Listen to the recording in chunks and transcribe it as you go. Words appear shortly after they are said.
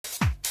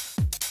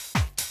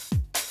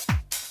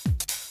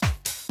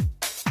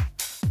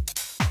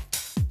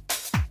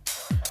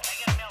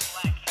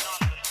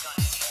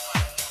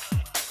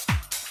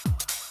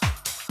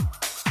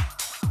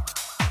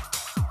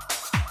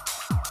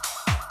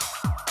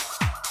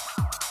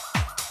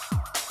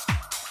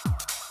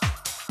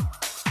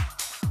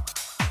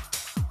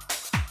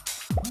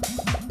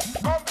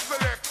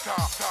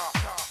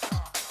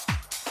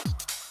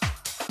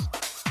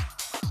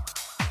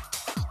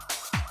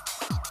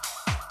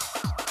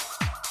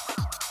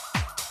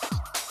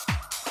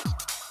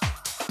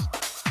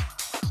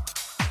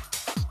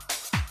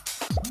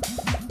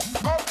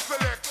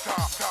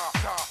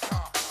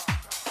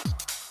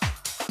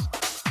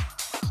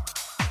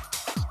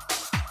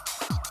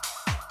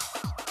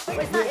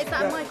Is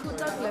that Michael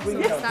Douglas or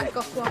is that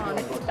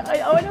Gokwan?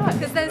 Oh, I know.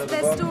 Because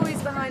there's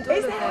stories behind all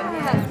Is of there? them.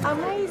 Yeah.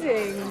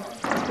 Amazing.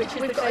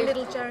 We've got a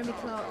little Jeremy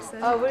Clarkson.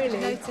 Oh, really?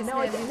 Did you notice No,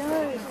 I him? didn't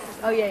know.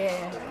 Oh,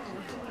 yeah.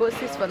 What's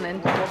this one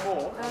then?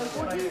 Well,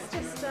 he's just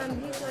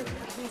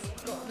he's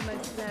got the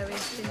most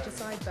hilarious ginger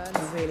sideburns.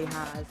 He really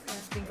has.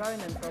 He's been growing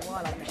them for a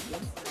while, I've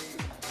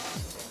noticed.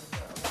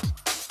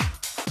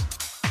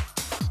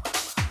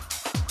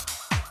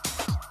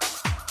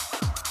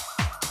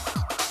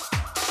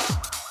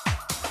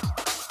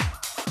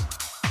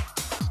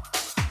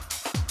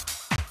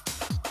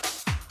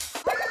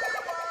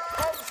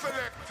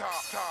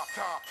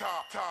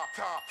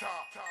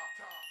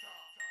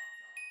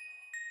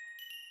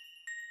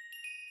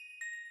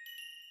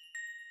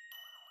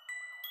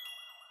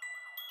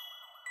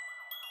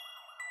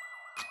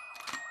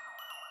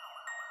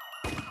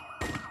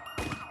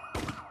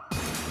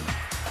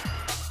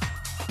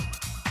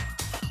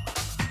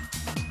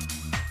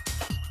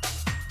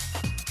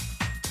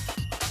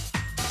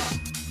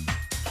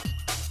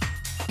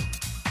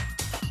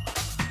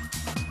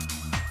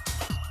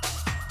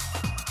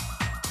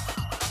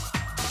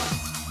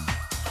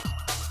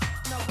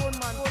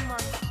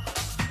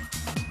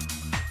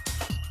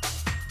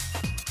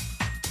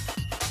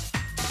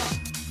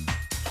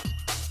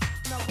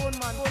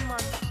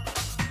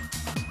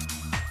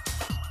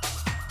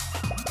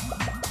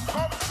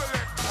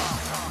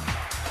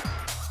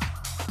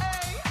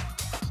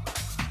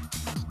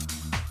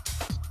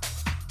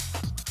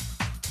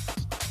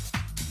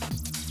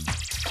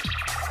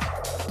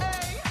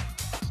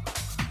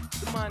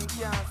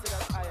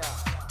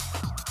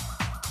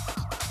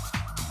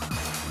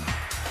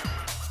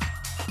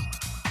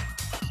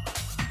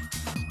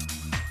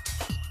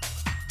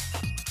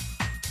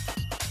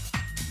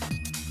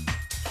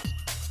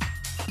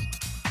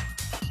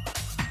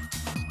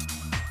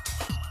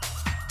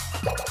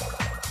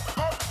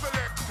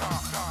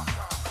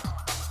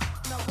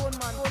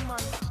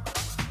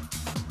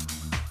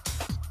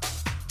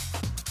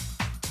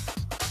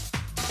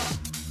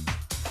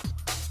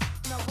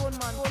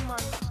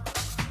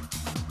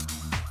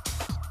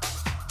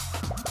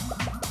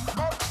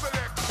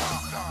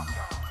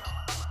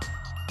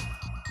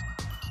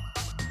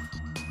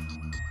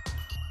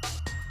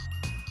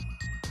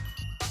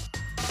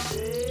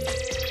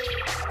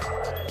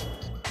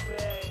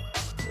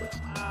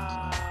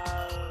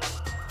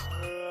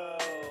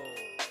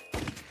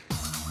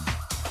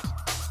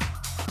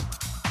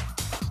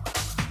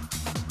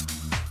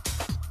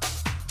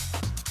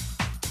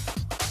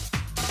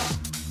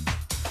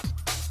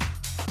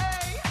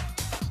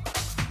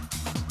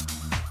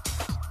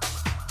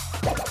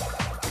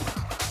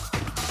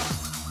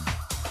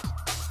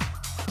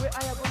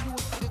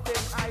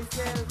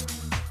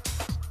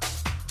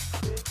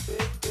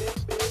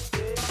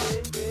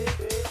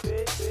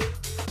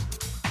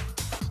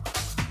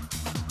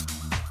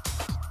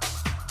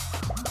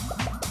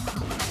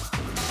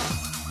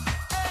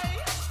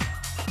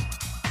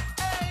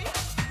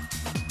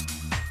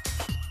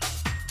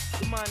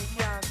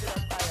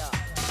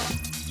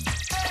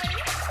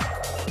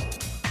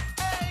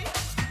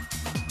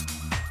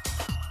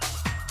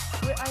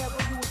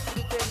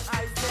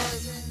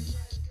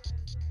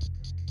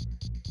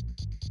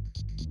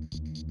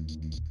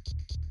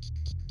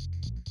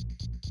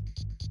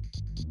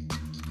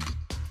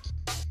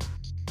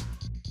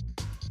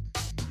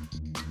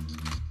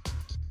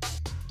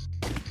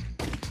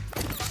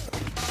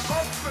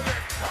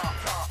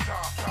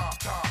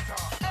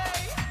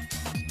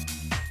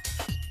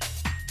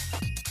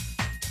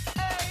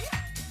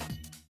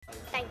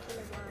 Thank you.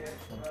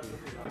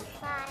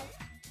 Bye.